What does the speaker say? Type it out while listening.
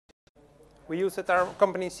We use at our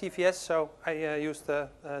company CVS, so I used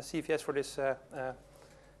CVS for this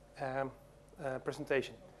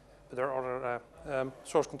presentation. But there are other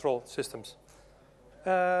source control systems.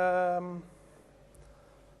 One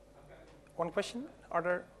question: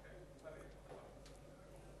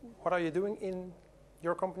 what are you doing in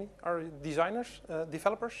your company? Are you designers,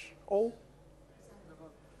 developers, all?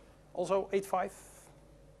 Also 8.5,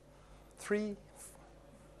 3,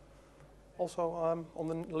 also on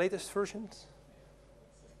the latest versions?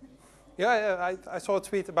 Yeah, I saw a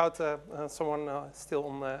tweet about someone still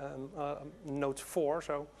on Note 4,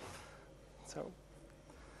 so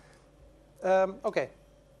okay.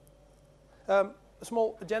 A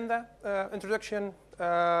small agenda, introduction,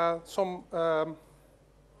 some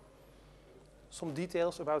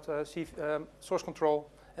details about source control,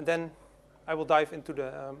 and then I will dive into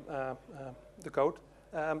the code.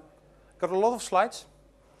 Got a lot of slides,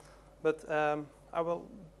 but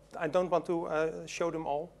I don't want to show them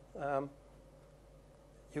all.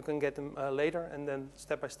 You can get them later, and then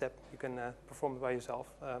step by step you can perform it by yourself.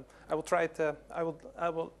 I will try it. I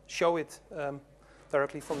will show it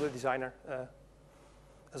directly from the designer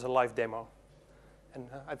as a live demo, and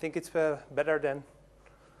I think it's better than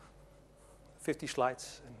 50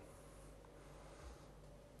 slides. And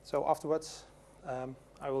so afterwards,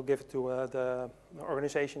 I will give it to the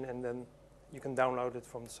organization, and then you can download it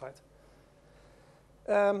from the site.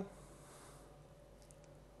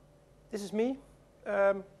 This is me.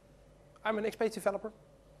 I'm an XP developer.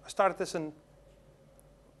 I started as an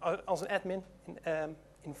admin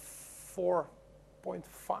in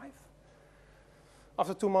 4.5.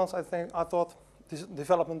 After 2 months, I thought this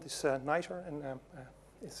development is nicer and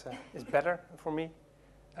is better for me.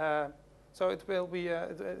 So it will be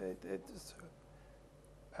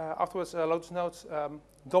afterwards Lotus Notes,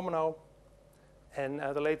 Domino, and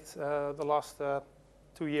the last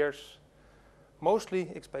 2 years, mostly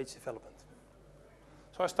XPage development.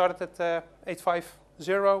 So I started at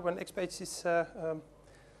 8.5.0 when XPage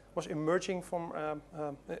was emerging from,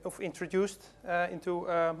 introduced into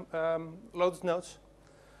Lotus Notes.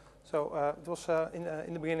 So it was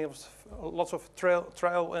in the beginning, it was lots of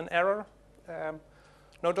trial and error,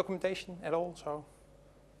 no documentation at all. So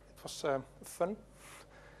it was fun.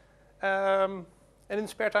 And in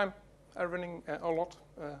spare time, I'm running a lot,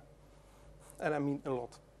 and I mean a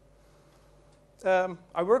lot.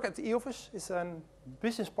 I work at the e-office. It's a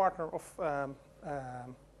business partner of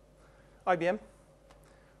IBM.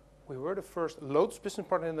 We were the first Lotus business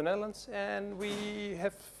partner in the Netherlands, and we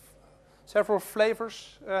have several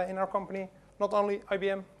flavors in our company. Not only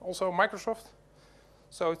IBM, also Microsoft.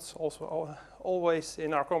 So it's also always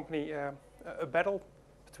in our company a battle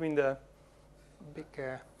between the big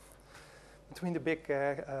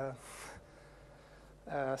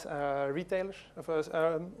retailers of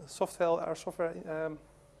software,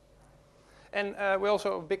 and we're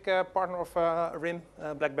also a big partner of RIM,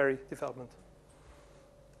 BlackBerry development.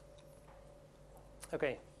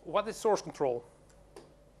 Okay, what is source control?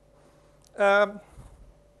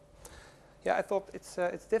 Yeah, I thought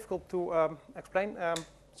it's difficult to explain.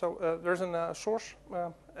 So there's a source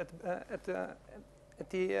at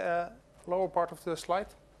the lower part of the slide.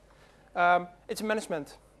 It's a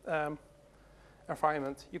management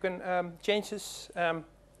environment. You can changes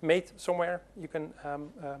made somewhere. You can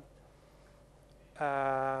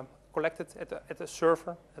collect it at a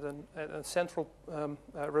server, at a central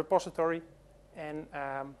repository, and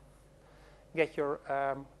get your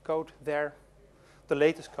code there. The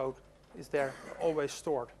latest code is there, always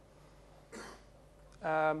stored.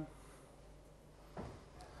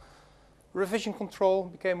 Revision control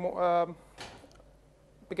became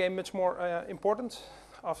much more important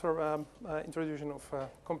after introduction of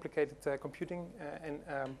complicated computing,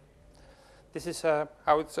 and this is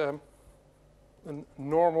how it's a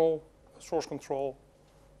normal source control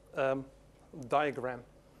diagram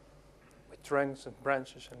with trunks and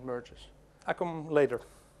branches and merges. I come later.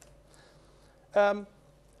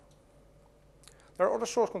 There are other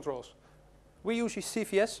source controls. We use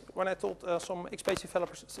CVS. When I told some XP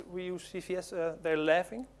developers we use CVS, they're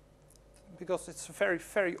laughing because it's a very,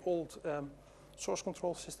 very old source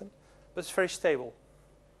control system, but it's very stable.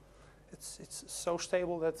 It's so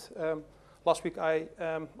stable that last week I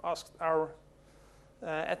asked our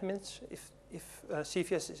admins if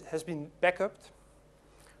CVS has been backupped.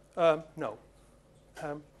 No.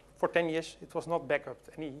 For 10 years it was not backupped.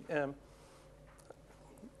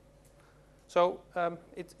 So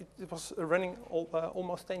it was running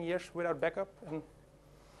almost 10 years without backup, and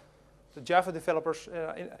the Java developers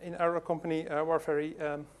in our company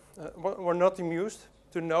were not amused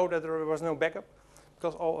to know that there was no backup,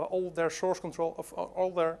 because all their source control of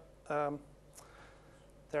all their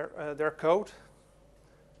their code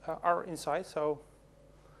are inside. So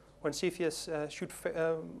when CVS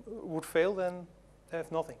would fail, then they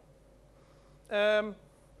have nothing. A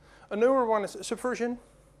newer one is Subversion.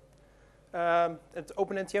 At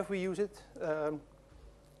OpenNTF we use it.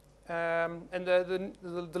 And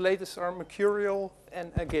the latest are Mercurial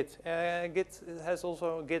and Git. Git has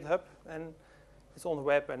also a GitHub, and it's on the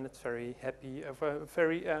web, and it's very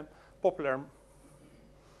very popular.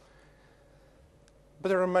 But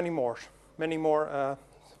there are many more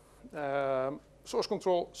source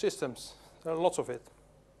control systems. There are lots of it.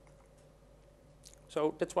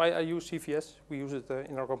 So that's why I use CVS. We use it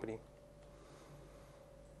in our company.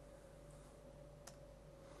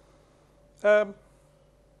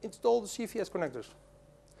 Install the CVS connectors.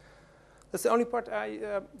 That's the only part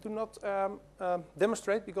I do not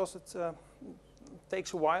demonstrate, because it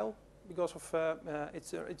takes a while, because of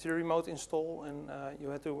it's a remote install, and you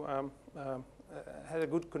have to have a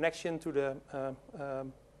good connection to the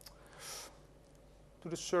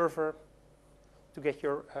server to get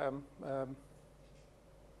your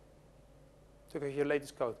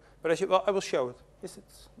latest code. But I will show it. Is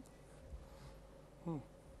it?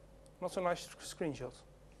 Not so nice screenshot.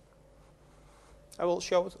 I will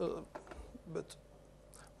show it, but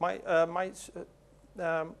my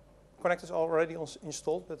connector is already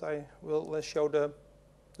installed, but I will show the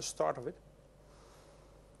start of it.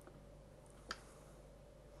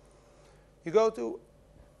 You go to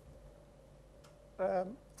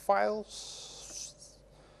Files,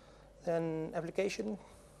 then Application.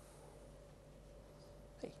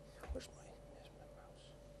 Hey, where's my mouse?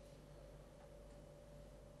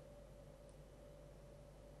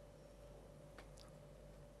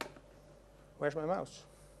 Where's my mouse?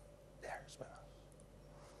 There's my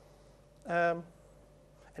mouse.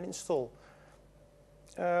 And install.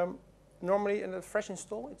 Normally in a fresh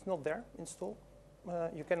install, it's not there, install.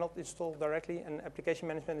 You cannot install directly, and application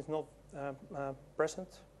management is not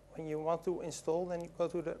present. When you want to install, then you go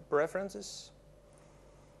to the Preferences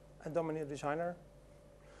and Domino Designer.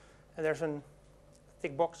 And there's a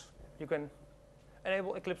tick box. You can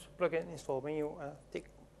enable Eclipse plugin install. When you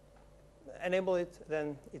enable it,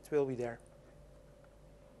 then it will be there.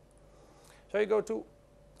 So you go to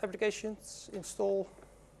Applications, Install.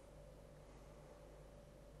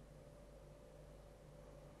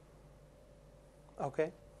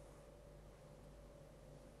 Okay.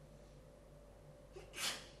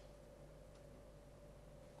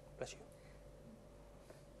 Bless you.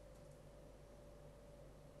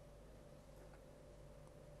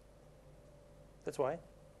 That's why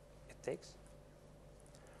it takes.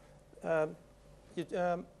 You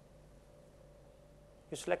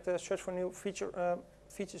select the search for new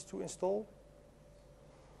features to install.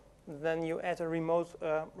 Then you add a remote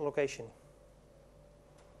location.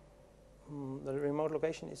 The remote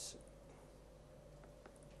location is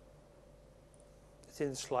it's in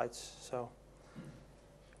the slides. So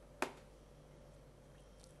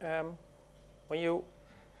when you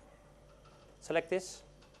select this,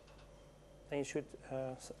 then you should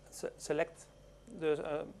select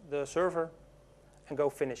the server and go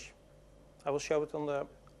finish. I will show it on the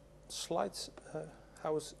slides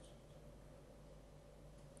how it's.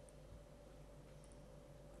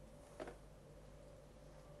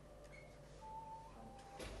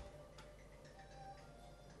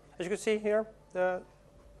 As you can see here, the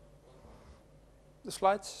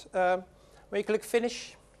slides. When you click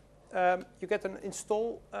Finish, you get an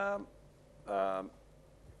install.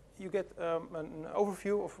 You get an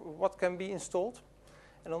overview of what can be installed.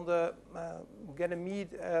 And on the Get a Me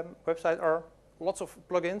website are lots of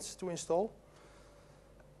plugins to install.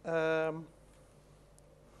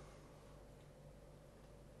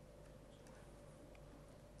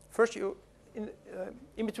 First,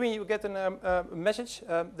 in between you get a message.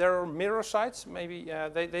 There are mirror sites. Maybe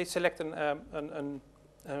they select a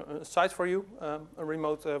site for you, a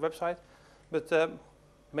remote website. But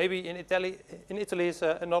maybe in Italy is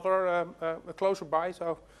another closer by.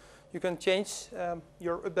 So you can change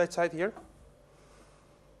your update site here.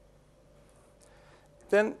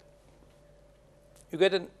 Then you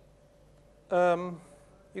get an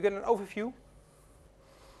overview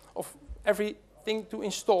of everything to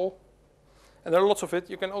install. And there are lots of it.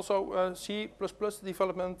 You can also C++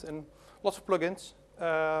 development and lots of plugins.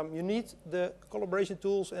 You need the collaboration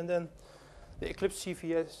tools and then the Eclipse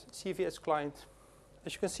CVS client.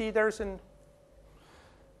 As you can see, there's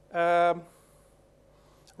a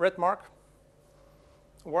red mark,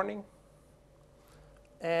 warning.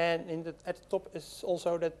 And at the top is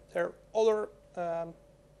also that there are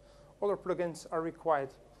other plugins are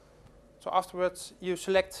required. So afterwards, you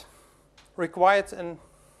select required and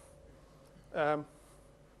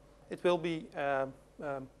it will be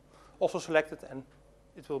also selected, and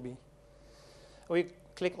it will be. We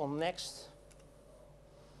click on next.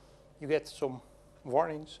 You get some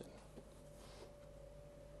warnings.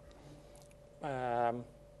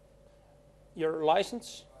 Your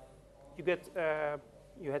license, you get.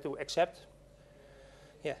 You had to accept.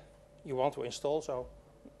 Yeah, you want to install, so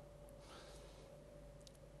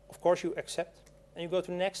of course you accept, and you go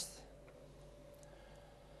to next.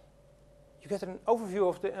 You get an overview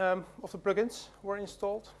of the plugins were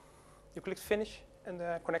installed. You click finish, and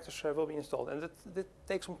the connectors will be installed, and that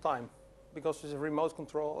takes some time because it's a remote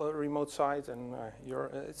control, remote site, and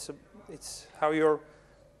it's how your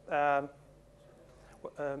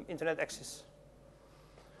internet access.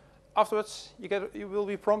 Afterwards, you will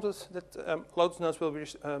be prompted that Lotus Notes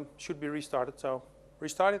should be restarted. So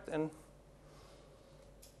restart it, and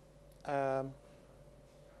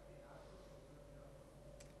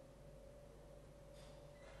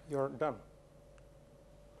you're done.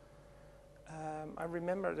 I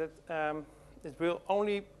remember that it will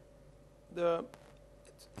only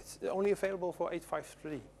it's only available for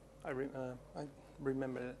 8.5.3. I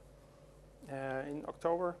remember that in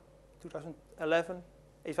October 2011.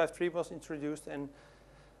 8.5.3 was introduced, and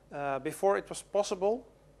before it was possible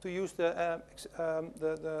to use the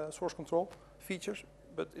source control features,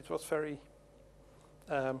 but it was very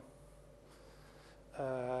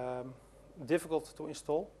difficult to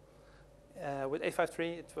install. With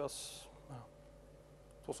 8.5.3, it was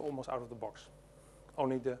almost out of the box.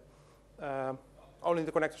 Only the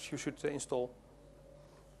connectors you should install.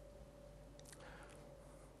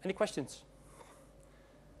 Any questions?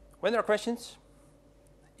 When there are questions,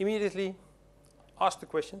 immediately ask the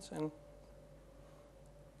questions, and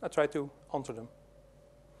I try to answer them.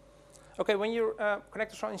 Okay, when your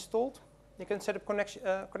connectors are installed, you can set up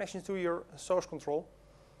connections to your source control.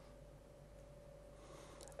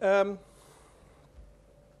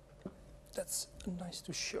 That's nice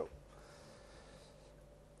to show.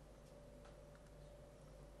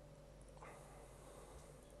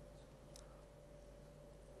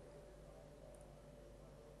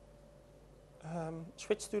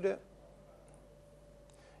 Switch to the.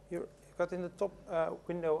 You got in the top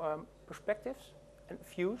window perspectives and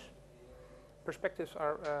views. Perspectives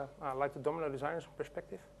are like the Domino Designer's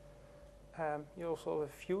perspective. You also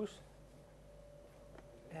have views,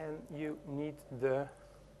 and you need the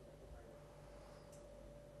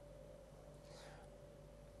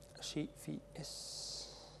CVS.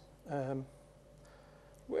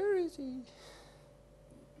 Where is he?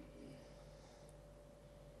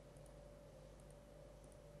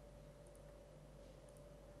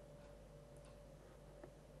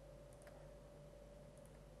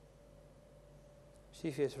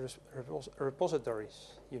 CVS repositories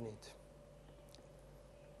you need.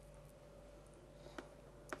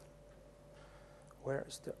 Where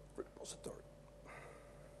is the repository?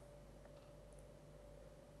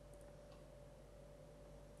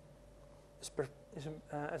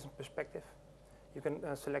 As a perspective, you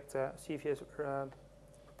can select CVS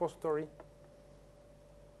repository.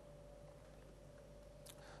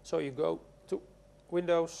 So you go to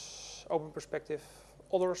Windows, Open Perspective,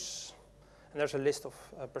 Others, and there's a list of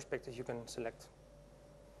perspectives you can select.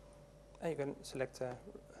 And you can select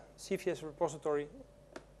CVS repository,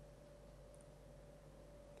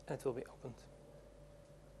 and it will be opened.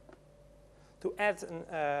 To add an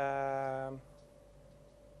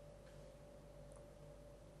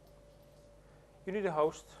you need a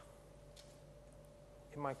host.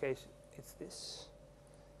 In my case, it's this.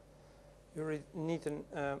 You need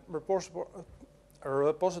a repository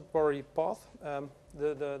path,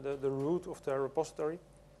 the root of the repository,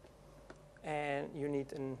 and you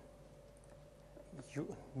need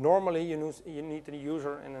normally you need a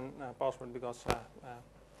user and a password, because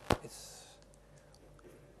it's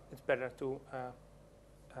better to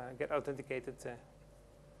get authenticated.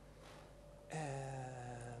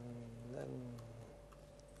 And then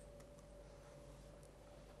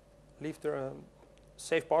leave the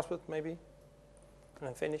save password maybe, and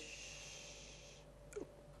then finish.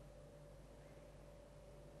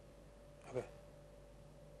 Okay.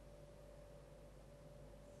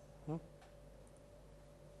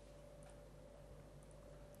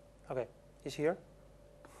 Okay, he's here.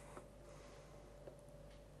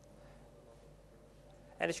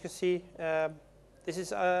 And as you can see, this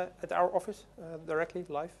is at our office, directly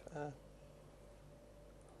live.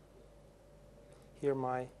 Here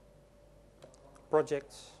my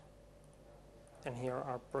projects, and here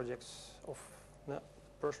are projects of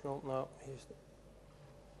personal. No,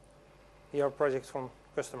 here are projects from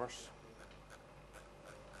customers.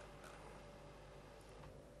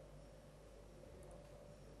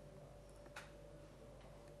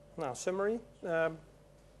 Now, summary,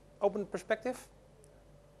 open perspective,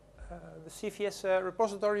 the CVS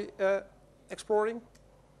repository exploring.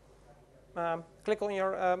 Click on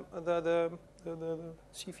your the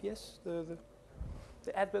CVS, the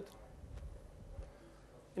add button.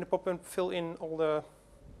 In the pop-up, fill in all the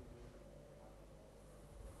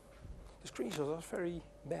screenshots are very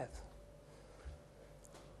bad.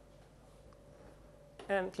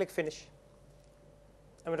 And click finish.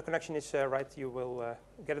 And when the connection is right, you will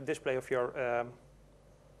get a display of your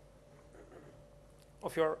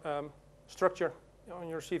structure on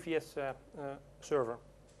your CVS server.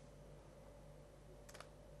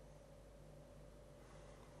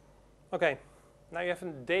 Okay, now you have a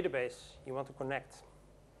database you want to connect.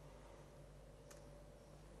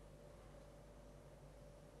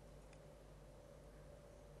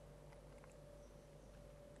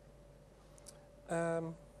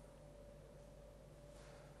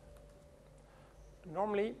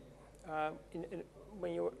 Normally,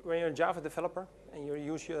 when you're a Java developer and you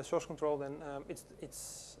use your source control, then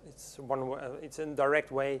it's a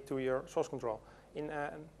direct way to your source control. On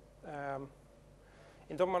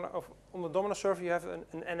the Domino server, you have an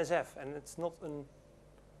NSF, and it's not an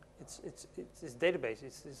it's database.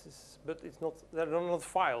 But it's not. There are not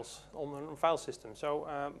files on a file system. So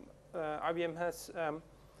IBM has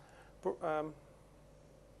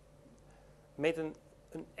made an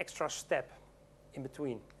extra step in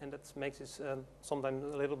between, and that makes it sometimes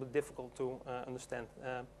a little bit difficult to understand.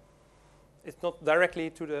 It's not directly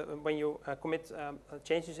to the when you commit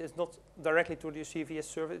changes. It's not directly to the CVS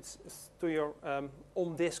server. It's to your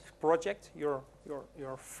on-disk project, your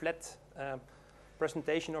flat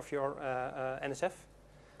presentation of your NSF,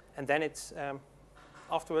 and then it's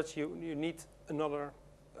afterwards you need another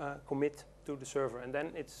commit to the server, and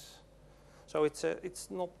then it's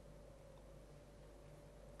not.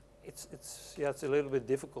 It's a little bit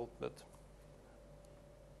difficult, but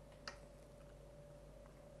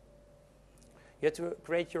you have to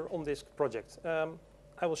create your on-disk project. I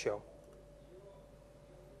will show.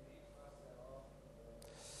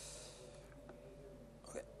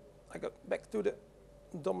 Okay, I go back to the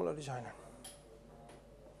Domino Designer.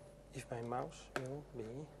 If my mouse will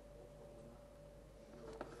be.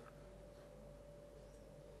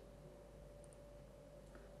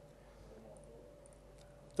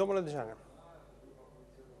 Domino Designer.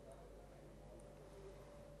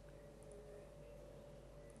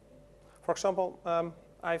 For example,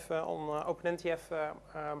 I've on OpenNTF.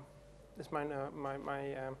 This is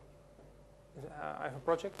I have a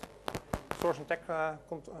project, source and tech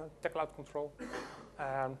cloud control.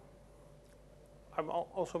 I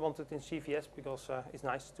also want it in CVS because it's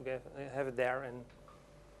nice to have it there.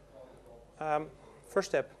 And first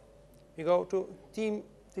step, you go to team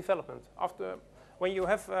development. When you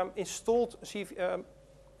have installed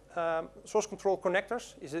source control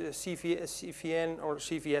connectors, is it a CVN or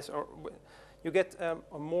CVS, or you get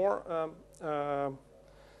more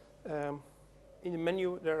in the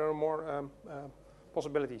menu. There are more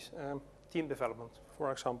possibilities. Team development,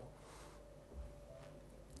 for example.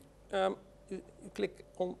 You click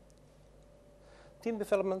on team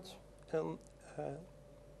development and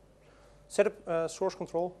set up source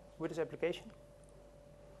control with this application.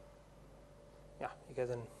 Yeah, you get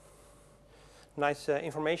a nice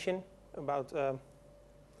information about the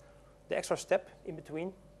extra step in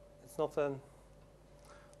between. It's not a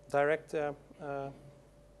direct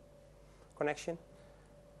connection.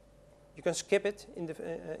 You can skip it in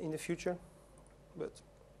the future, but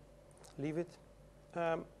leave it.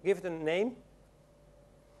 Give it a name.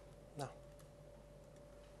 No.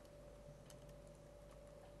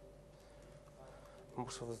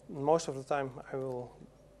 Most of the time, I will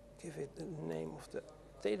give it the name of the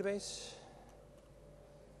database.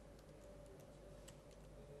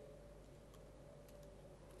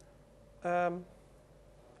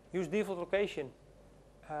 Use default location.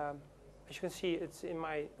 As you can see, it's in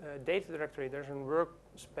my data directory. There's a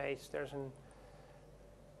workspace.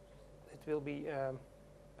 It will be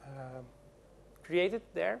created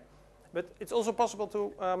there, but it's also possible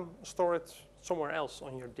to store it somewhere else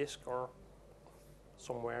on your disk or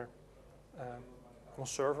somewhere on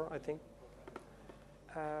server, I think.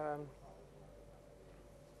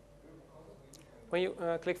 When you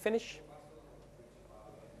click finish,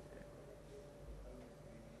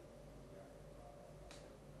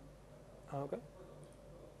 okay.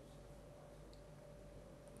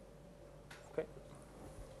 Okay.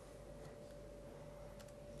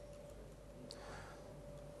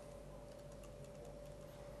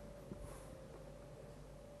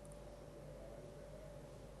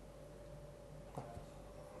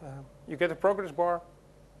 You get a progress bar.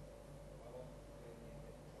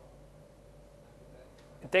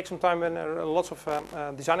 It takes some time and lots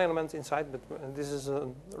of design elements inside, but this is a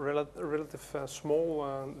relative small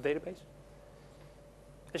database.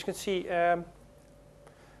 As you can see,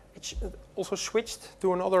 it's also switched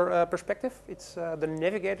to another perspective. It's the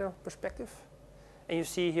navigator perspective. And you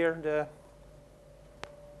see here,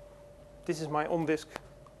 this is my on-disk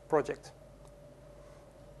project.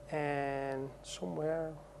 And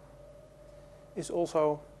somewhere is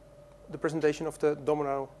also the presentation of the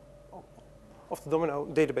Domino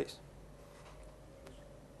database.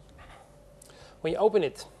 When you open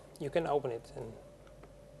it, you can open it. And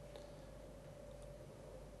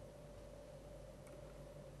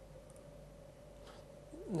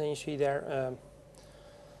then you see there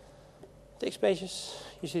text pages.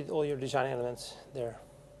 You see all your design elements there.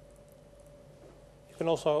 You can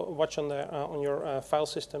also watch on the on your file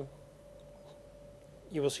system.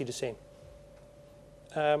 You will see the same.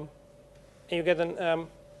 And you get an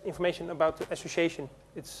information about the association.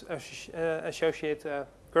 It's associated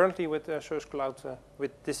currently with Source Cloud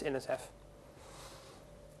with this NSF.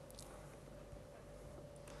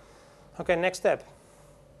 Okay, next step.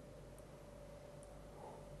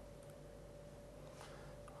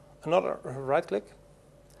 Another right click.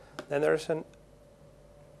 Then there's a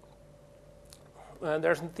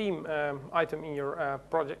theme item in your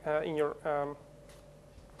project in your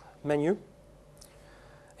menu,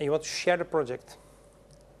 and you want to share the project.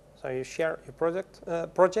 So you share your project.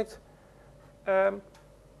 I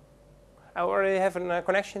already have a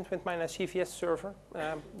connection with my CVS server.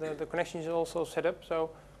 The connection is also set up,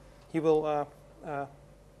 so he will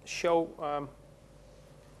show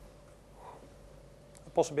a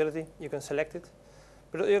possibility. You can select it,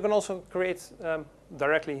 but you can also create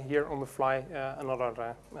directly here on the fly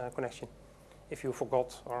another connection if you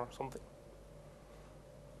forgot or something.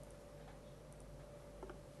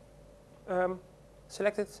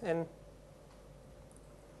 Select it and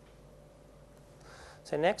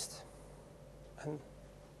say next, and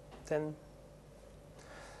then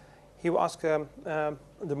he will ask the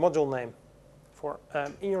module name for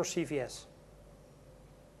in your CVS.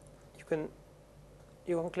 You can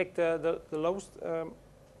click the lowest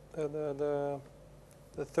the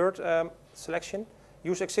third selection.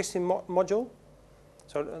 Use existing module.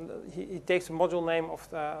 So he takes the module name of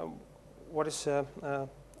what is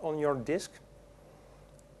on your disk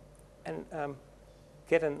and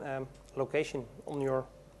get a location on your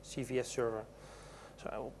CVS server. So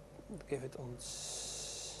I will give it on.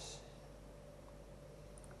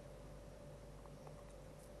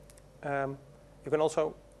 You can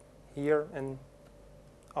also here and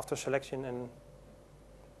after selection and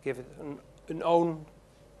give it an own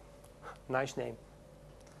nice name.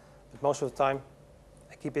 But most of the time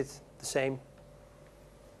I keep it the same.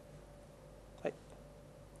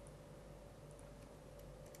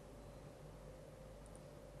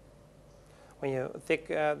 When you tick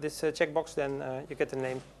this checkbox, then you get the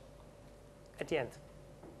name at the end.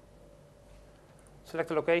 Select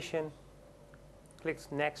the location, click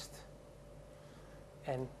next,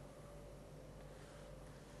 and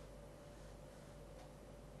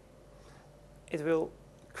it will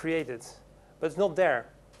create it, but it's not there.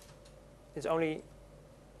 It's only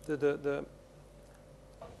the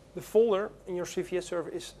folder in your CVS server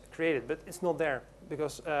is created, but it's not there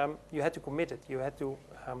because you had to commit it. You had to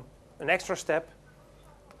an extra step.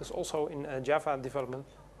 That's also in Java development.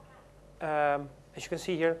 As you can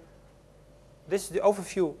see here, this is the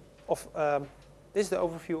overview of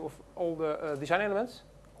all the design elements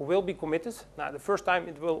who will be committed. Now, the first time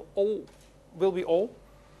it will be all.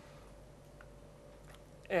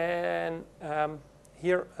 And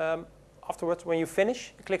here afterwards, when you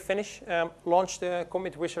finish, click finish, launch the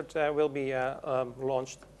commit wizard will be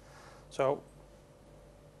launched. So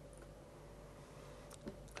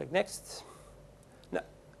click next. Now,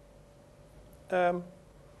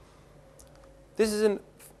 this is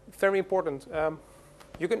very important.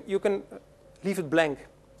 You can leave it blank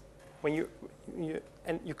when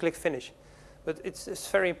you click finish, but it's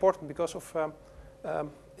very important because of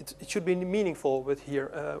it should be meaningful with here.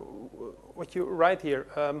 What you write here,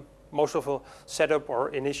 most of a setup or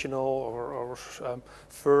initial or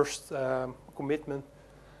first commitment,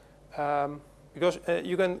 because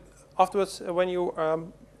you can afterwards when you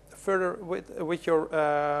further with your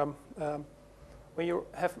when you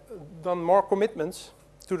have done more commitments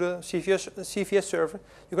to the CVS server,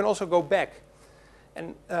 you can also go back,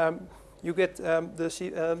 and you get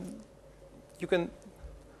you can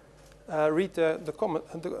read the comment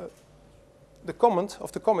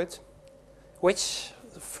of the commit, which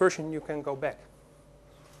version you can go back.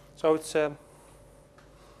 So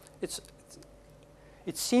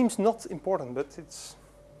it seems not important, but it's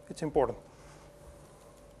important.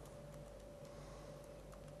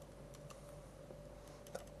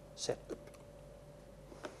 set up.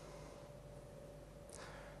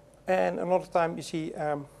 And another time you see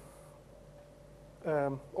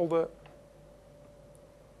all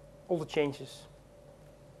the changes.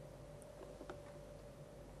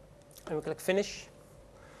 And we click finish.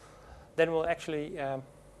 Then we'll actually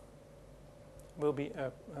will be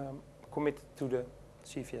committed to the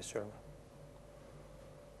CVS server.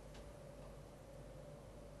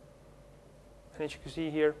 And as you can see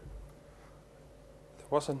here, there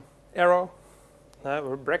was an arrow,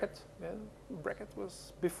 or a bracket. Bracket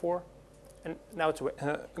was before, and now it's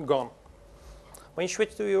gone. When you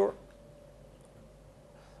switch to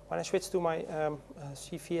when I switch to my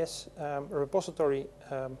CVS repository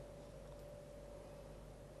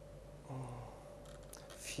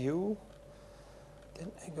view,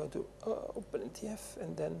 then I go to OpenNTF,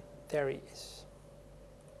 and then there he is,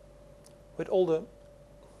 with all the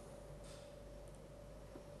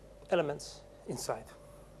elements inside.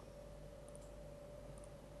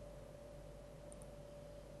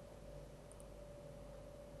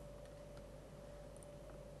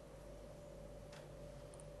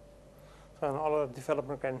 So another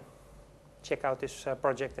developer can check out this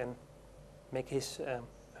project and make his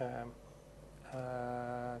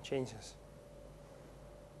changes.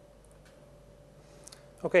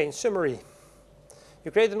 Okay, in summary,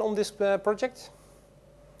 you create an on-disk project.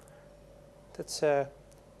 That's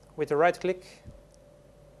with a right click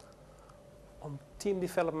on team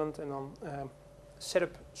development and on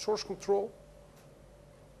setup source control.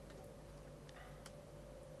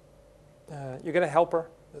 You get a helper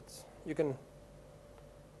that you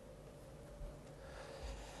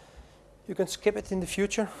can skip it in the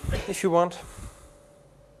future if you want.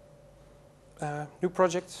 New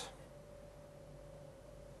project.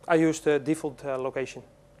 I use the default location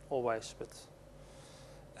always, but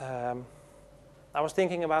I was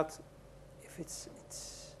thinking about if it's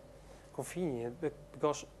convenient,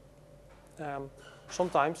 because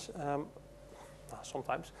sometimes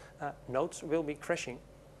nodes will be crashing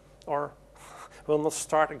or will not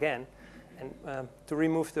start again. And to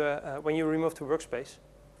remove the when you remove the workspace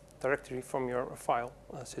directory from your file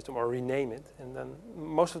system or rename it, and then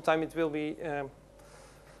most of the time it will be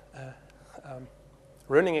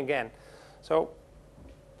running again. So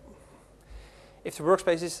if the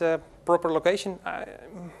workspace is a proper location,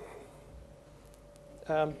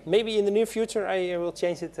 maybe in the near future I will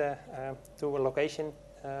change it to a location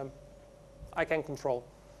I can control.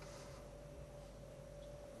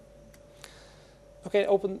 Okay,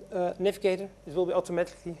 open Navigator. It will be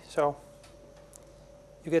automatically, so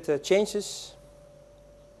you get the changes.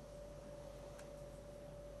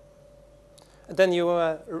 And then you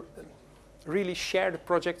really share the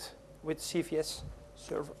project with CVS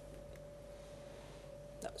server.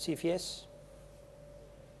 Now, CVS.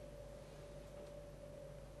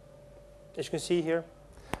 As you can see here,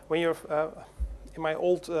 when you're in my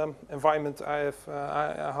old environment, I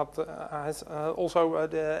had also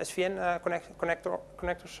the SVN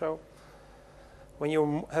connector. So when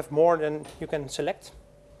you have more, then you can select.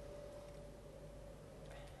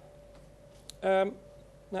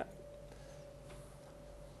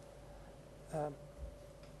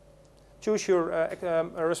 Choose your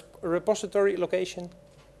repository location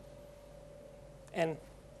and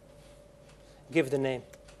give the name.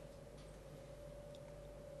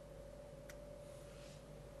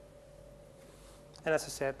 And as I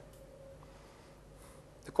said,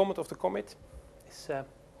 the comment of the commit is,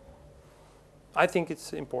 I think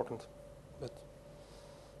it's important, but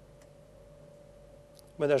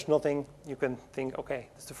when there's nothing, you can think, okay,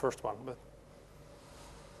 that's the first one. But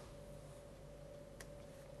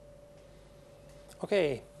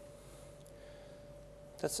okay,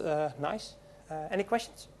 that's nice. Any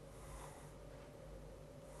questions?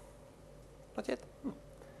 Not yet.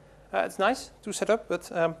 It's nice to set up,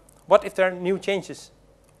 but what if there are new changes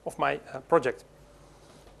of my project?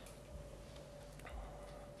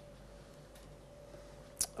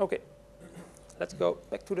 Okay, let's go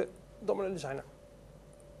back to the Domino Designer.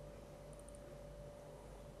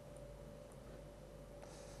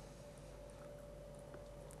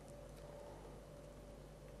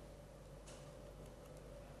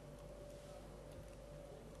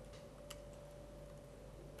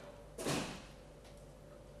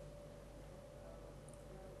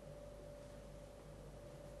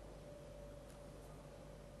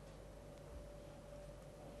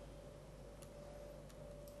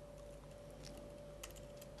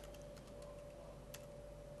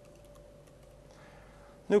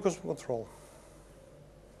 New custom control.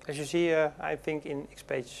 As you see, I think in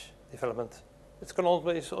X-Page development, it can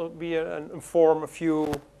always be a form, a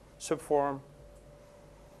view, subform,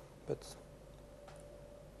 but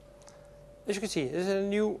As you can see, this is a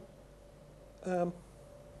new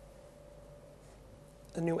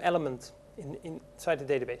element inside the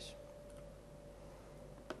database.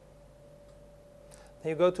 Then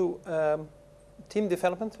you go to team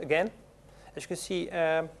development again. As you can see,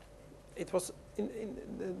 it was in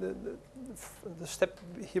the step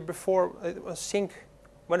here before. It was sync.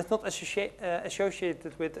 When it's not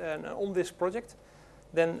associated with an on-disk project,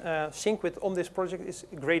 then sync with on-disk project is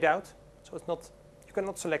grayed out, so it's not. You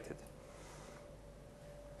cannot select it.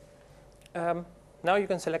 Now you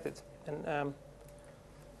can select it, and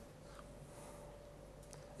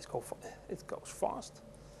it goes fast.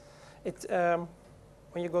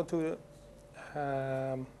 When you go to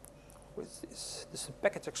this is the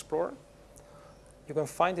Package Explorer. You can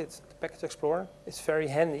find it. The Package Explorer is very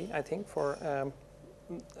handy, I think, for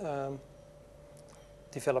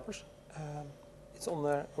developers. It's on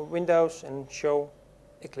the Windows and Show,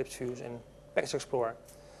 Eclipse Views, and Package Explorer.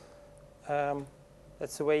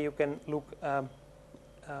 That's the way you can look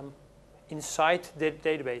inside the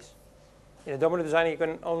database. In the Domino Designer, you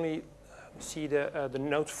can only see the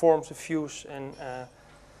notes, forms, the views, and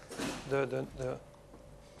the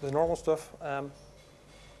normal stuff.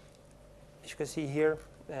 As you can see here,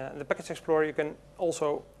 in the Package Explorer, you can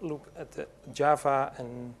also look at the Java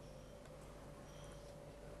and,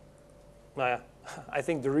 I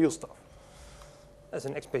think the real stuff as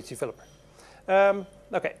an XPage developer.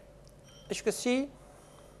 Okay, as you can see,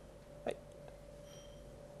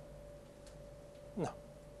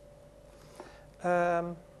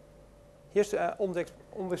 here's the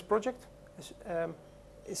on-disk project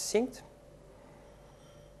is synced.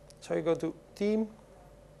 So you go to team.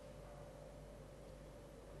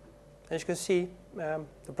 As you can see,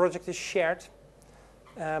 the project is shared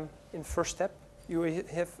in first step. You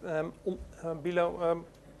have below,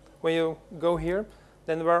 when you go here,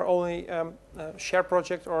 then there are only share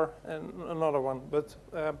project or another one. But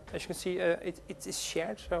as you can see, it is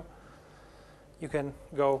shared, so you can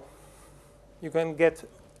go. You can get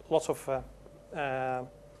lots of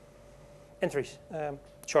entries,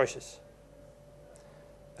 choices.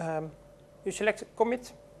 You select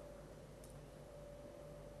commit.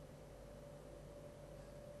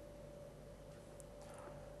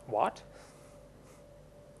 What?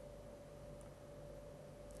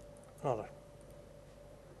 Another.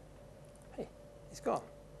 Hey, it's gone.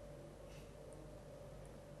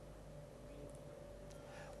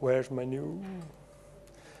 Where's my new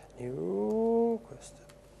custom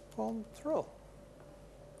control?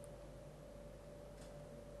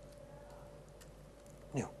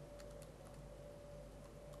 New.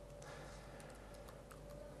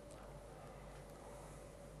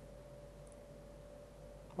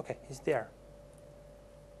 Okay, he's there.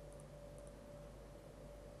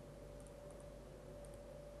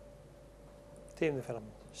 Team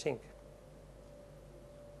development, sync.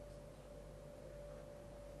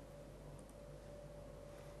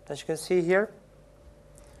 As you can see here,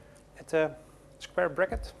 at the square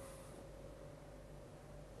bracket,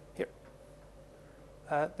 here,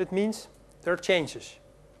 that means there are changes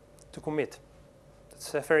to commit.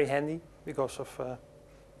 That's very handy because of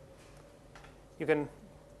you can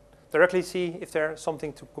directly see if there's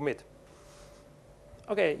something to commit.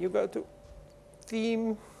 Okay, you go to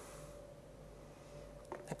theme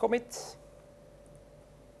and commit.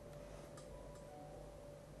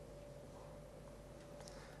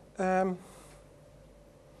 Now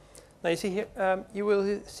you see here, you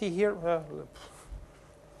will see here,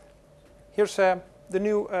 here's the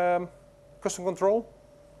new custom control,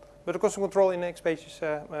 but the custom control in XPage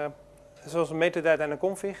is also metadata and a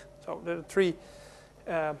config. So there are three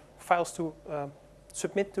files to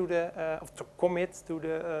submit to the, of to commit to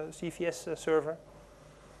the CVS server.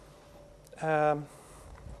 A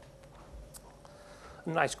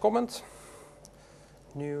nice comment.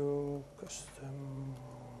 New custom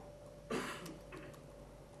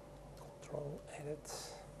control edit.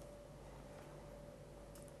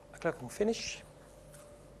 I click on finish.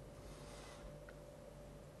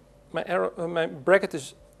 My arrow, my bracket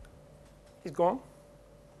is gone.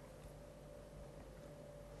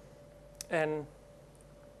 And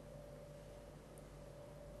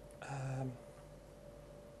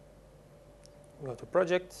go to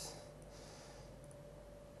project.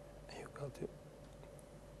 And you go to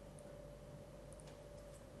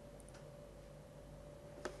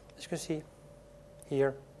as you can see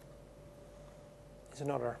here is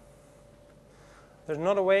another. There's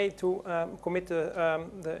another way to commit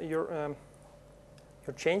your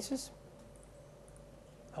changes.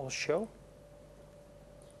 I will show.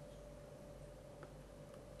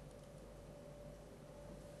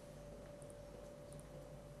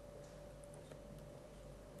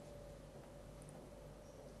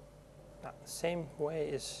 same way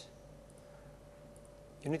is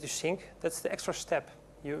you need to sync. That's the extra step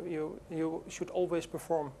you should always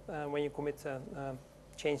perform when you commit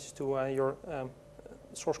changes to your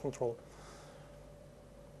source control.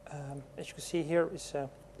 As you can see here is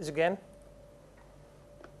again.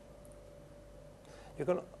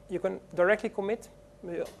 You can directly commit.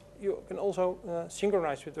 You can also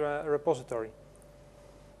synchronize with a repository.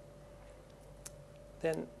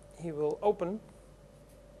 Then he will open.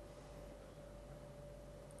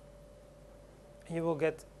 You will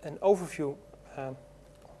get an overview,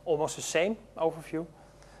 almost the same overview.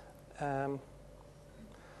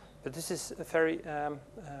 But this is very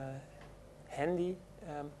handy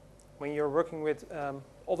when you're working with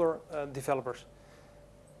other developers.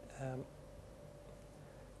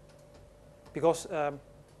 Because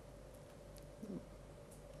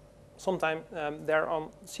sometimes there on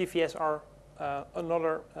CVS are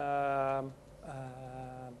another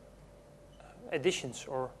additions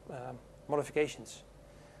or modifications.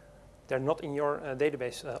 They're not in your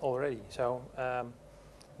database already, so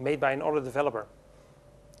made by another developer.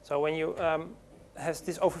 So when you have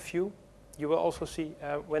this overview, you will also see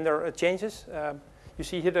when there are changes. You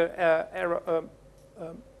see here the arrow,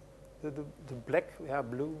 the black,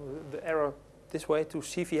 blue, the arrow this way to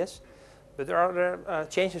CVS. But there are other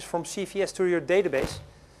changes from CVS to your database.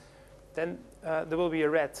 Then there will be a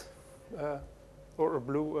red or a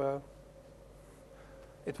blue.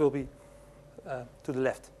 It will be to the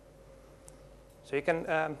left. So you can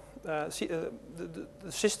see the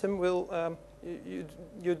system will.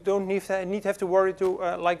 You don't need to have to worry to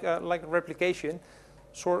like replication,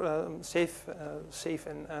 safe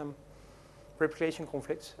and replication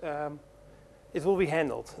conflicts. It will be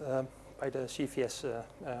handled by the CVS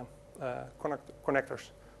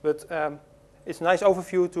connectors. But it's a nice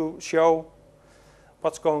overview to show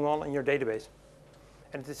what's going on in your database,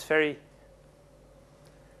 and it's very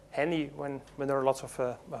handy when there are lots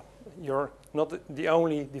of. You're not the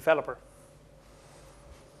only developer.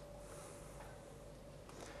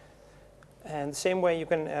 And the same way you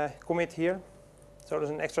can commit here. So there's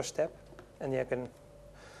an extra step, and you can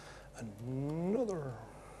another.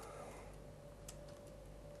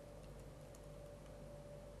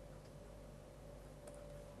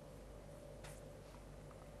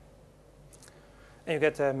 And you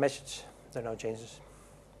get a message, there are no changes.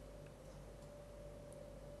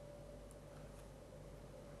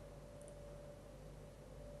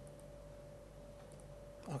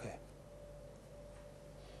 Okay.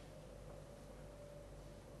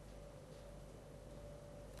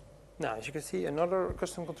 Now, as you can see, another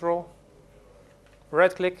custom control.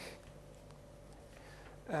 Right click,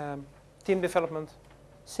 team development,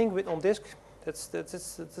 sync with on disk.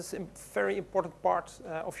 That's a very important part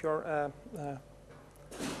of your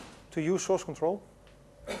to use source control.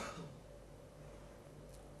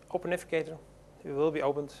 Open Navigator, it will be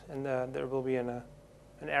opened, and there will be an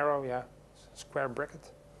arrow, square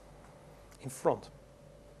bracket in front.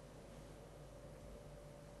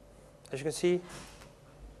 As you can see,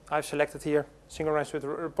 I've selected here synchronize with the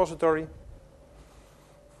repository.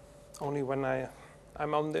 Only when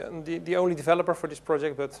I'm on the only developer for this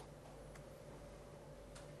project, but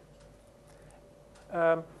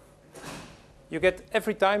you get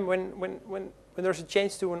every time when there's a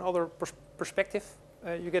change to another perspective,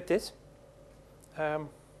 you get this a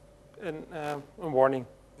warning.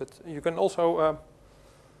 But you can also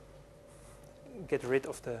get rid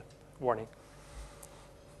of the warning.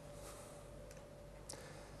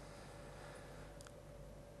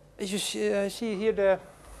 As you see here,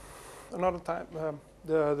 another time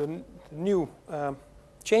the new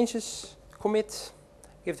changes, commit,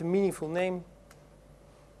 give the meaningful name,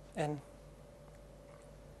 and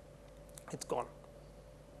it's gone.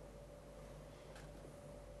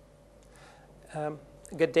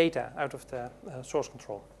 Get data out of the source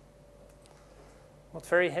control. What's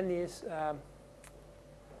very handy is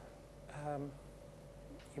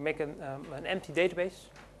you make an empty database.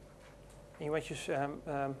 And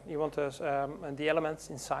you want the elements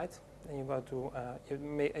inside, and you go to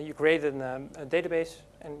you create a database,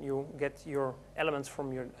 and you get your elements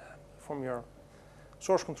from your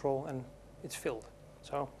source control, and it's filled.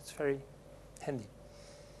 So it's very handy.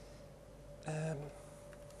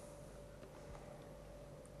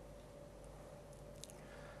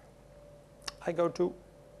 I go to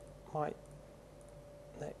my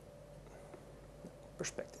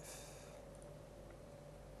perspective.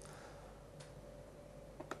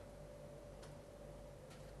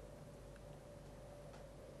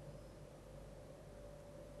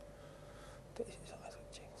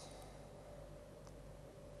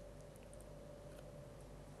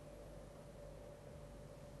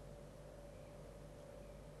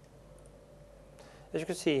 As you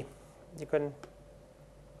can see, you can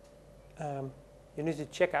you need to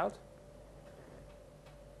check out,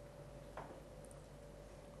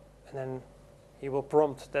 and then he will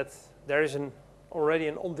prompt that there is already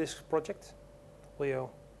an on-disk project. Will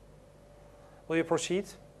you proceed?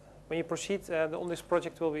 When you proceed, the on-disk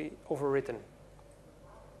project will be overwritten.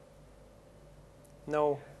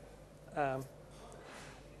 No,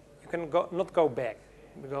 you can not go back,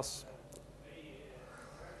 because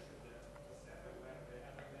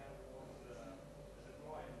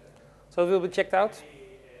so it will be checked out.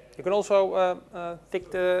 You can also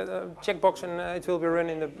tick the checkbox and it will be run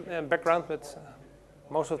in the background, but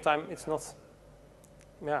most of the time it's not.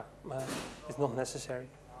 Yeah, it's not necessary.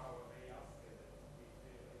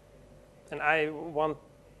 And I want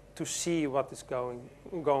to see what is going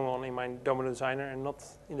on in my Domino Designer and not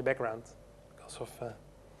in the background because of.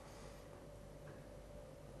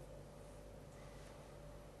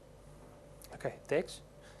 Okay, takes.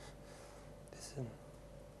 This is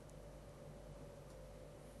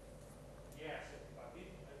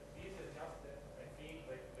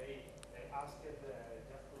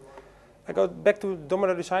I go back to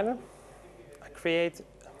Domino Designer. I create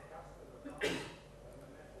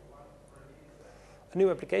a new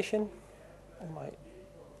application on my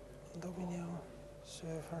Domino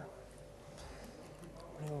server.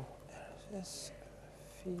 New RSS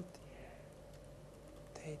feed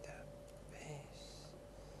database.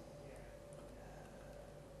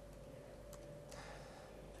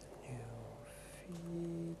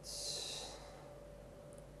 New feeds.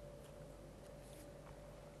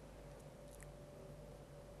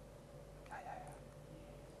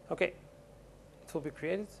 Okay, it will be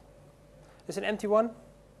created. It's an empty one,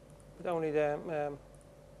 with only the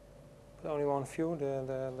with only one view.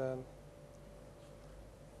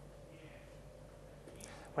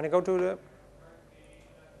 When I go to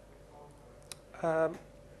the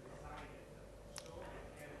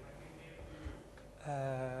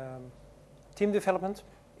team development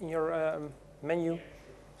in your menu,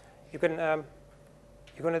 you can you're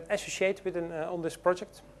going to associate with an on this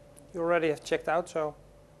project. You already have checked out, so.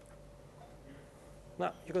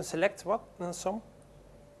 Now you can select what? Some.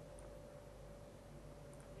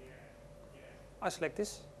 I select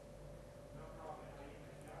this.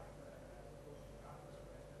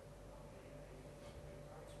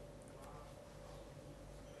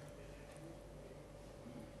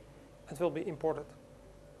 It will be imported.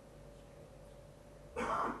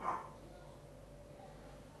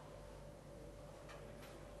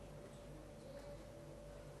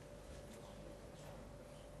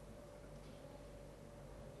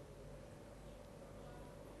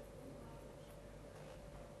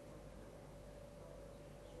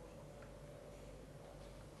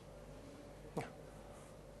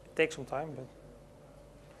 Take some time, but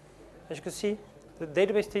as you can see, the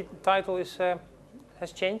database title is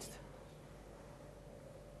has changed,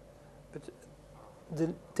 but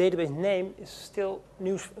the database name is still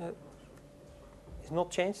news. Is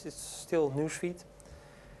not changed. It's still newsfeed,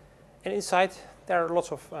 and inside there are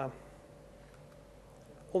lots of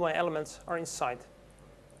all my elements are inside.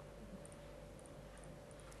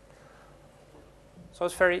 So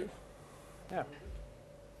it's very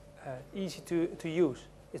easy to use.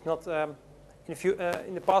 It's not in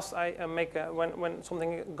the past. I make when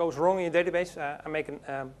something goes wrong in your database, I make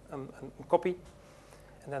a copy,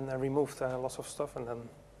 and then I remove lots of stuff, and then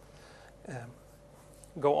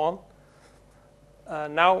go on.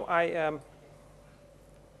 Now I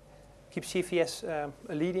keep CVS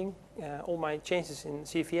leading all my changes in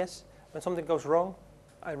CVS. When something goes wrong,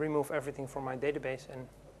 I remove everything from my database and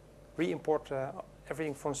re-import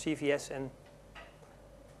everything from CVS, and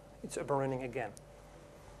it's up and running again.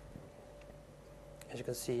 As you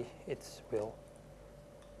can see, it will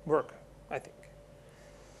work, I think.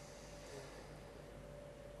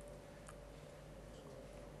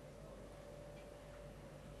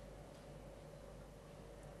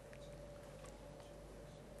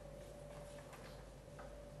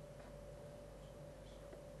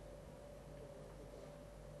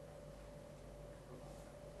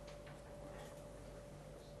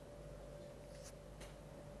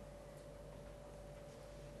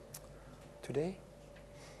 Today,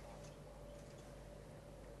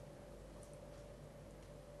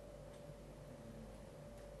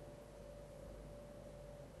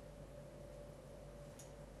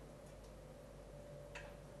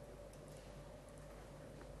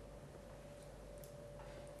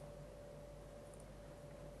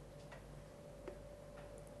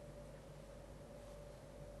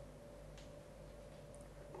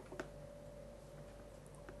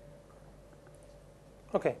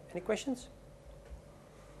 okay, any questions?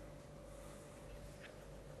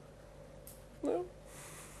 No.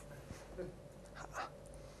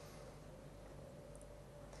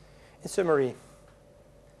 In summary,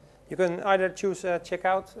 you can either choose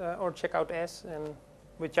checkout or checkout as, and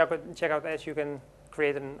with checkout as you can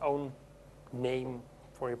create an own name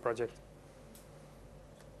for your project.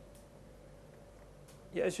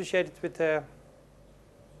 You associate it with a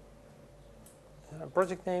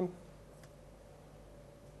project name.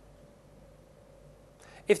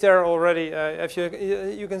 If there are already, if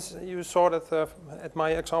you saw that at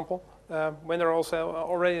my example, when there also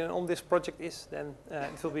already on this project is, then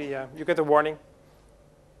it will be you get a warning,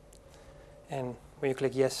 and when you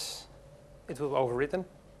click yes, it will be overwritten.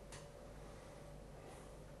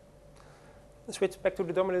 Switch back to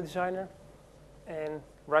the Domino Designer, and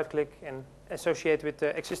right-click and associate with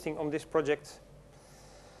the existing on this project.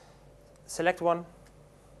 Select one,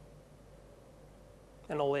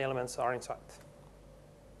 and all the elements are inside.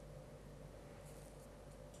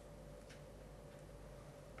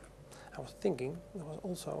 I was thinking there was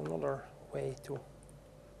also another way to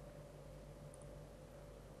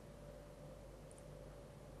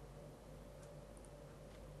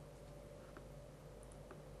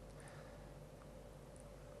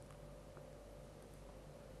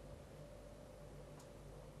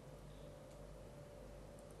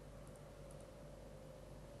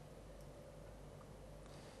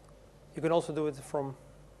you can also do it from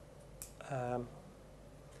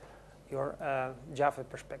your Java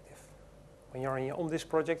perspective. When you're on this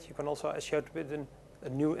project, you can also associate with a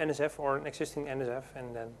new NSF or an existing NSF,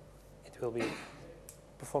 and then it will be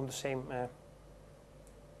perform the same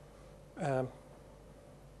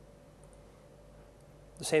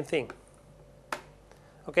thing.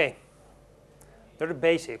 Okay, they're the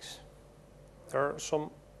basics. There are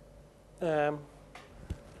some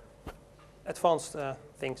advanced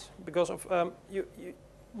things because of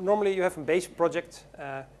normally you have a base project.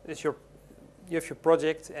 You have your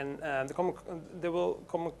project, and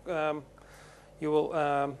you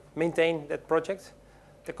will maintain that project.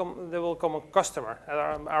 There will come a customer.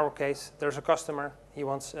 In our case, there's a customer. He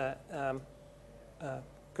wants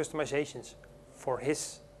customizations for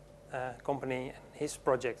his company and his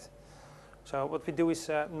project. So what we do is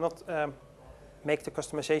not make the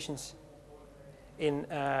customizations in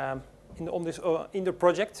the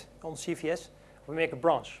project on CVS. We make a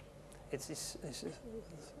branch. It's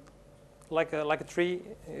like a tree.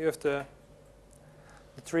 You have the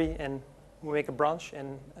tree, and we make a branch,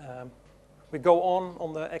 and we go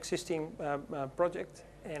on the existing project,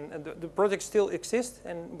 and the project still exists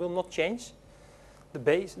and will not change. The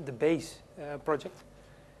base project.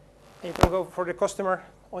 And you can go for the customer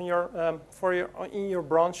on your in your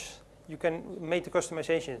branch. You can make the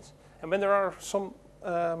customizations, and when there are some,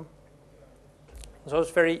 so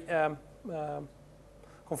it's very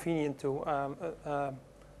convenient to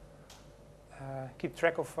keep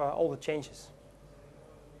track of all the changes.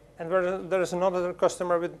 And where there is another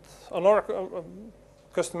customer with another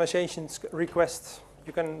customizations request,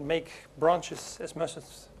 you can make branches as much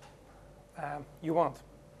as you want.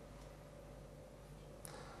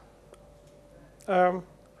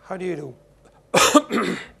 How do you do?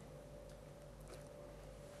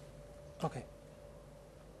 Okay.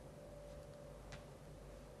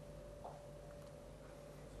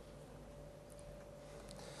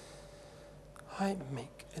 I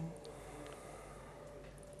make an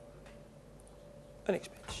next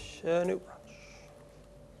page, a new branch.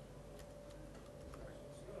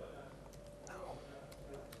 Now,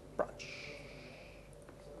 branch.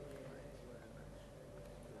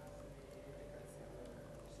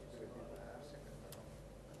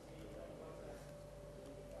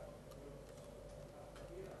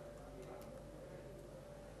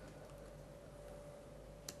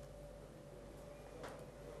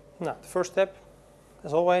 Now, the first step,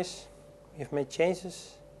 as always, you've made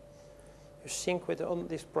changes. You sync with on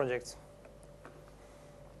this project.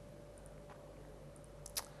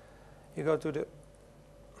 You go to the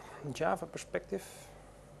Java perspective,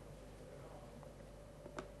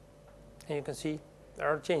 and you can see there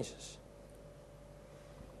are changes.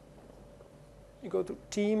 You go to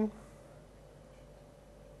team.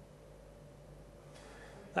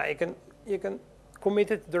 Now you can commit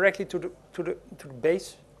it directly to the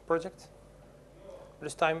base project.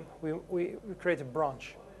 This time we create a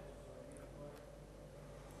branch.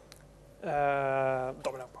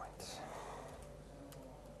 Dominopoint.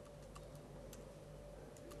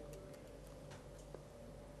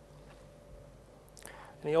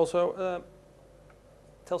 And he also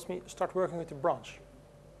tells me start working with the branch.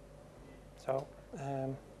 So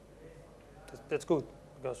that's good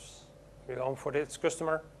because we're going for this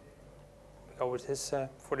customer. We go with his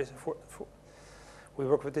we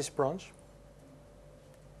work with this branch.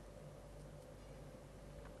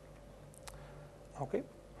 Okay.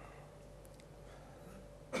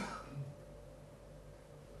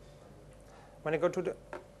 When I go to the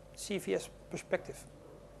CVS perspective,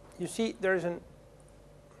 you see there's a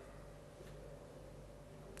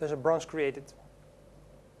branch created.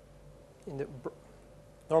 In the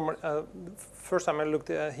normal, first time I looked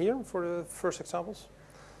here for the first examples,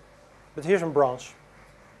 but here's a branch.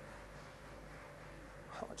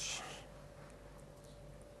 How much?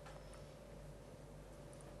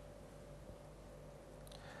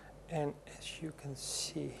 And as you can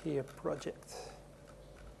see here, project.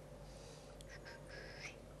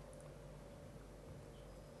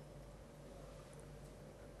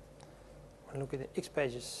 Look at the X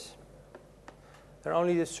pages. They're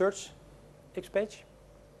only the search X page.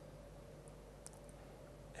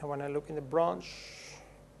 And when I look in the branch,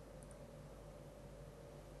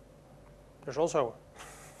 there's also.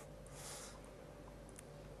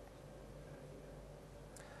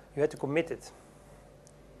 You had to commit it.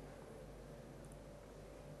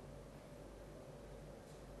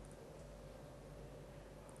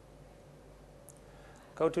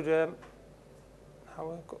 Go to the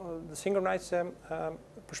synchronized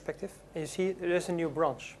perspective, and you see there is a new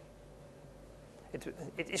branch.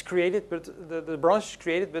 It is created, but the branch is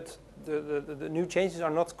created, but the new changes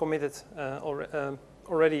are not committed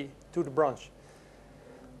already to the branch.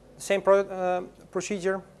 The same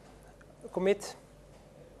procedure, commit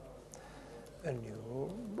a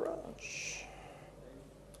new branch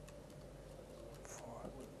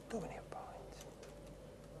for Dominopoint.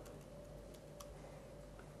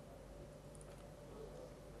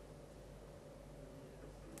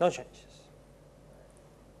 No changes.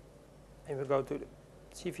 And we go to the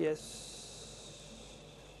CVS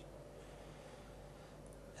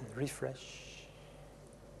and refresh.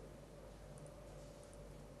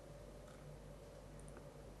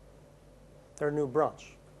 There's a new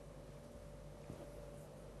branch.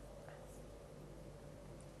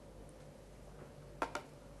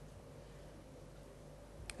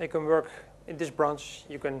 You can work in this branch.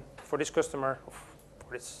 You can, for this customer,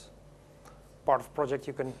 for this part of the project,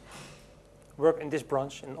 you can work in this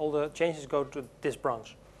branch, and all the changes go to this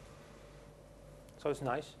branch. So it's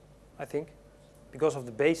nice, I think, because of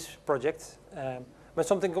the base project. When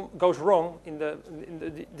something goes wrong in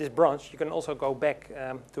this branch, you can also go back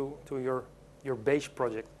to your base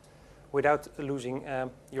project without losing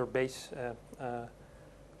your base.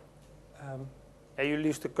 You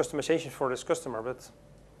lose the customization for this customer, but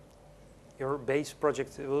your base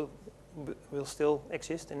project will still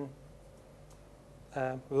exist and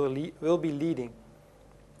will be leading.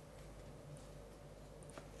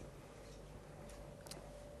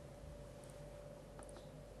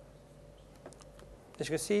 As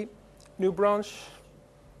you can see, new branch,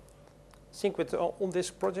 sync with on this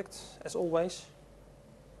project as always.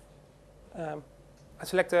 I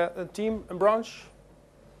select a team and branch,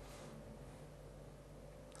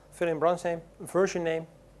 fill in branch name, version name,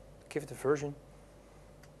 give it a version.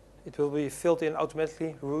 It will be filled in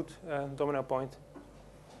automatically, root, Dominopoint.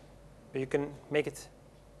 But you can make it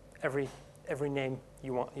every name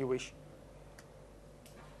you wish.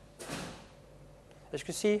 As you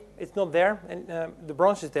can see, it's not there, and the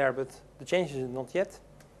branch is there, but the changes are not yet.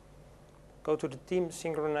 Go to the team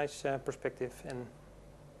synchronize perspective, and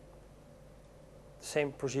the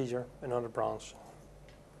same procedure, another branch.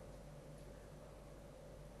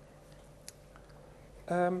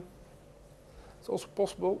 It's also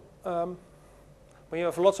possible when you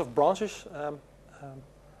have lots of branches.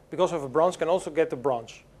 Because of a branch can also get the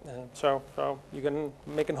branch. So you can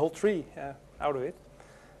make a whole tree out of it.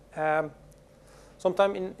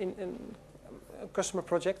 Sometime in a customer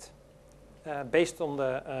project, based on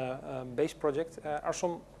the base project, are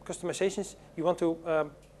some customizations you want to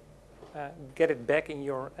get it back in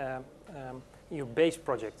your base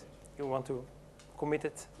project. You want to commit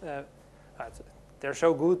it. They're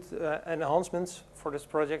so good enhancements for this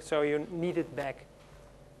project, so you need it back.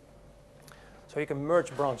 So you can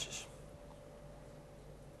merge branches.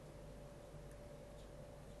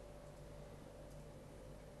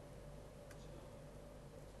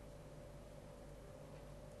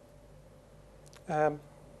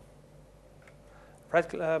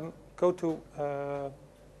 Go to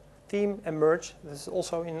theme and merge. This is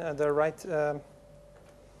also in the right in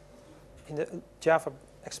the Java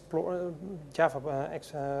Explorer,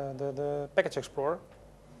 the package explorer.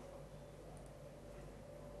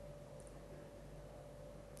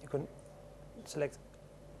 You can select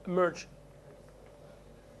merge,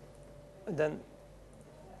 and then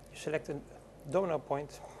you select a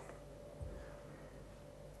Dominopoint.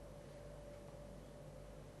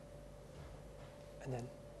 And then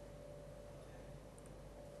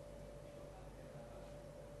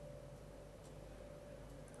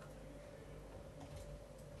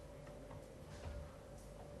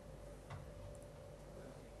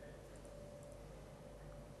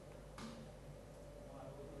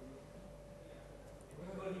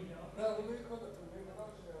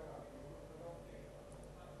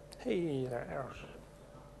Hey, there are errors.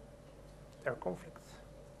 There are conflicts.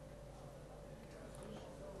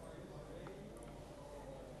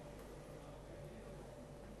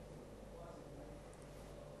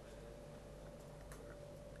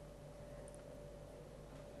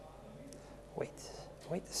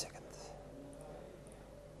 Wait a second.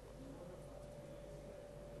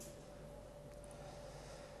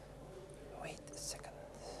 Wait a second.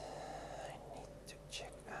 I need to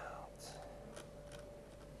check out.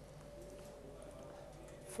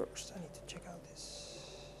 First, I need to check out this.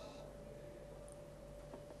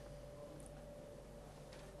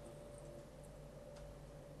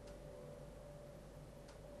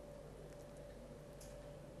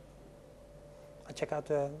 I check out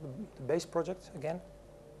the base project again.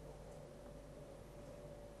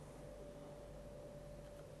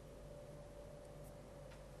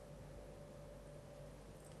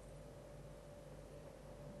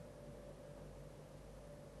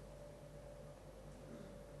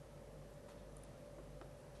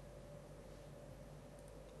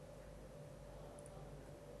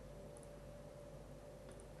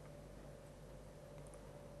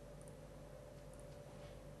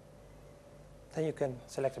 Then you can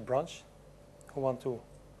select a branch who want to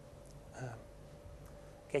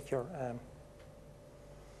get your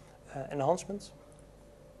enhancements.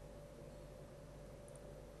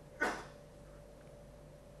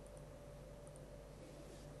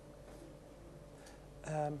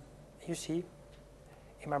 You see,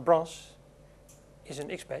 in my branch is an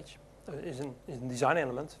X page, is a design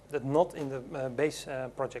element that's not in the base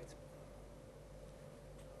project.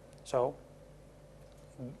 So,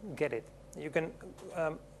 get it. You can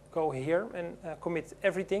go here and commit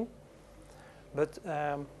everything, but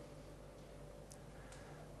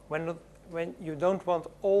when you don't want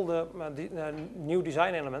all the new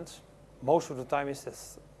design elements, most of the time is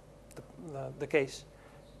this the case.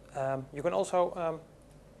 You can also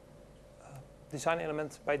design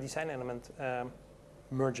element by design element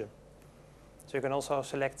merge them. So you can also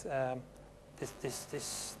select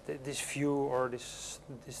this view or these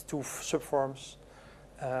two subforms.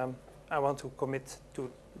 I want to commit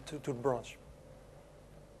to the branch.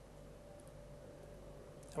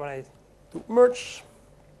 And when I do merge,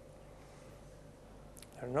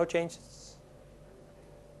 there are no changes.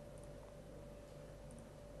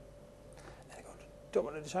 And I go to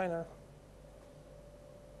Domino Designer.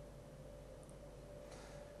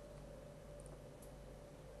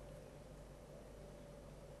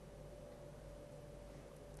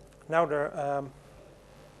 Now the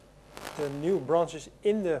new branches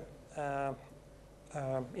in the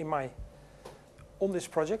on this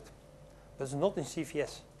project, but it's not in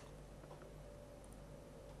CVS,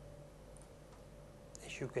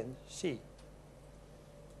 as you can see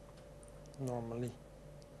normally.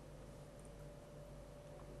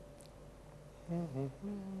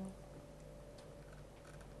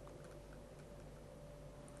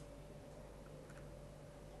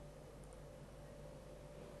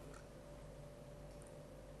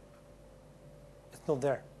 It's not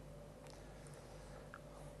there.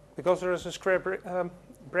 Because there is a square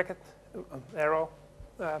bracket arrow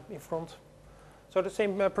in front. So the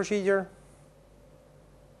same procedure.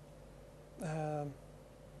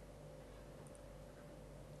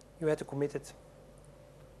 You had to commit it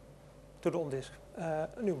to the on disk,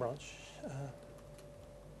 a new branch.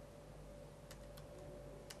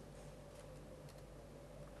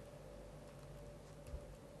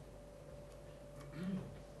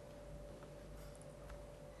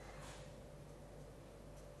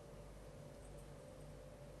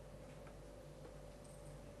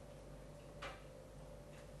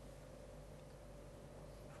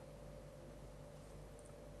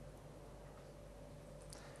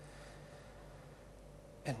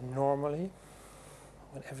 And normally,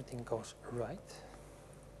 when everything goes right,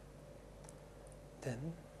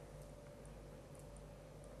 then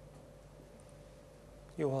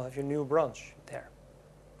you will have your new branch there.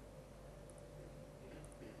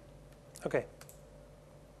 Okay.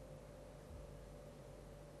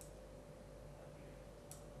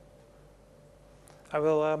 I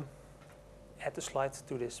will add the slides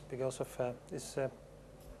to this because of this.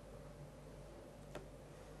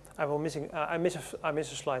 I miss a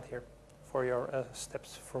slide here for your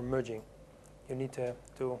steps for merging. You need to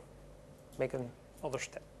make another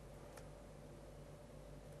step.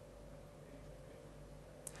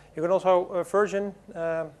 You can also version.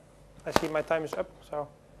 I see my time is up, so.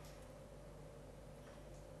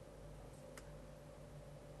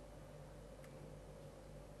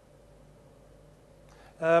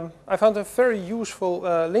 I found a very useful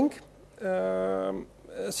link.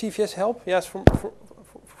 CVS help, yes,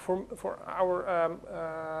 for for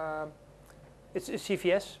our it's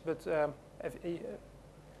CVS, but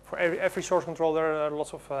for every source control there are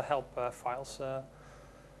lots of help files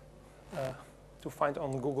to find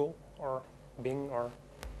on Google or Bing or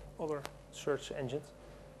other search engines.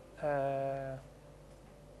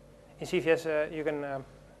 In CVS you can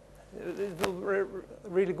it will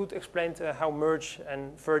really good explain how merge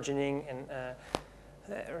and versioning and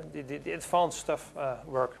the advanced stuff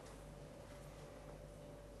work.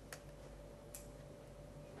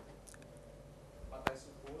 But I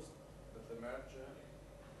suppose that the merge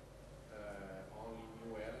only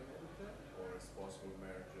new element, or it's possible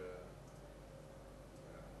merge.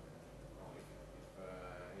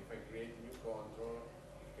 If I create a new control,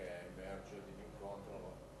 you can merge the new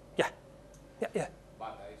control. Yeah.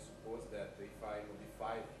 But I suppose that if I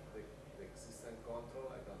modify the existing control,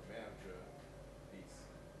 I don't merge this,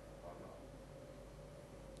 or not?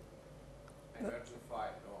 I merge the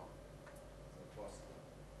file, no? It's not possible.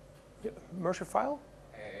 Merge a file?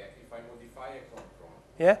 If I modify a control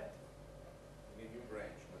Yeah. in a new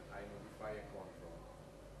branch, but I modify a control,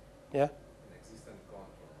 Yeah. an existing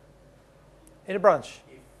control, In a branch.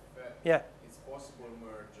 if Yeah. it's possible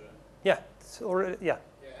merge. Yeah. It's already Yeah.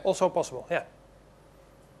 also possible. Yeah.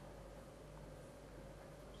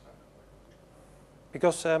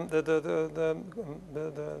 Because But there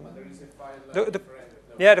is a file the different.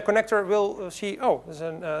 yeah, the connector will see, oh, there's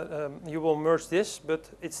you will merge this, but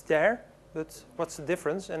it's there. But what's the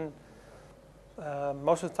difference? And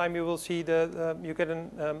most of the time you will see you get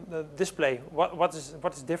a display. What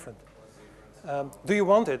is different? Do you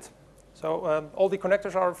want it? So all the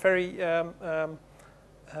connectors are very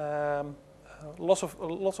lots of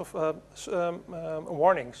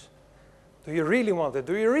warnings. Do you really want it?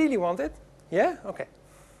 Do you really want it? Yeah. Okay.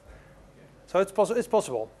 So it's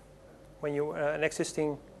possible when you an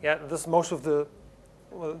existing. Yeah, that's most of the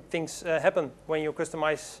things happen when you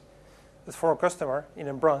customize it for a customer in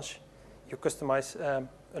a branch. You customize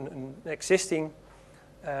an existing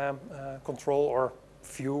control or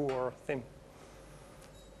view or thing.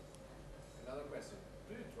 Another question: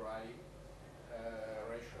 do you try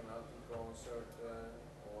rational in concert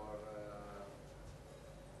or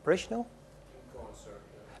Operational? in concert?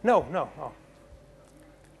 No.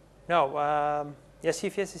 Yes,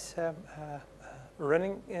 CVS is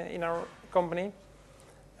running in our company.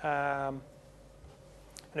 An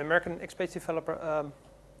American XP developer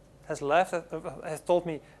has left. Has told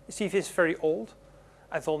me CVS is very old.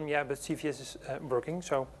 I told him, yeah, but CVS is working.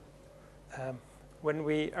 So when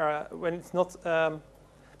it's not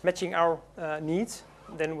matching our needs,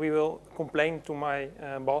 then we will complain to my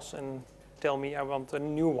boss and tell me I want a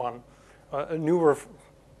new one, a newer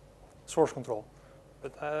source control.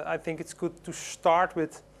 But I think it's good to start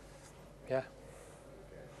with, yeah.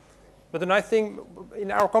 But the nice thing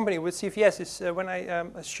in our company with CVS is when I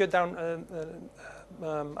shut down,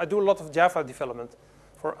 I do a lot of Java development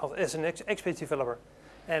as an XP developer.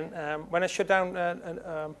 And when I shut down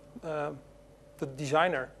the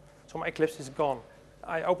designer, so my Eclipse is gone,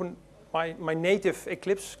 I open my native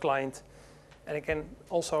Eclipse client, and I can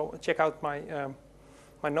also check out my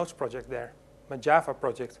my Notes project there, my Java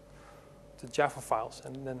project, the Java files,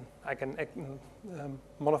 and then I can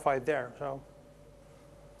modify it there. So,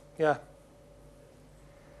 yeah.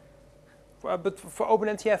 But for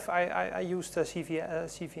OpenNTF, I used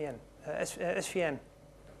SVN.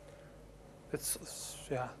 It's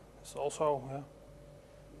also, yeah.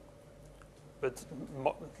 But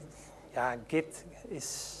yeah, Git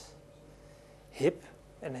is hip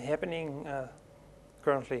and happening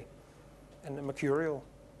currently, and mercurial.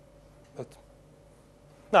 But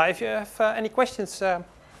now, if you have any questions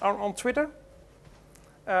on Twitter,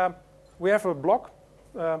 we have a blog.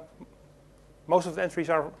 Most of the entries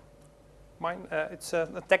are mine. It's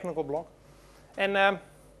a technical blog, and I've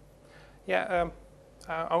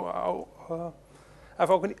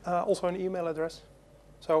also an email address.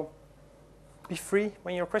 So be free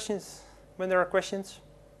when there are questions.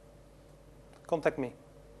 Contact me.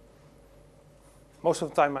 Most of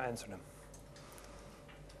the time I answer them.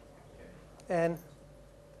 And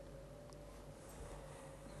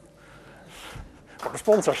for the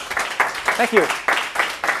sponsors, thank you.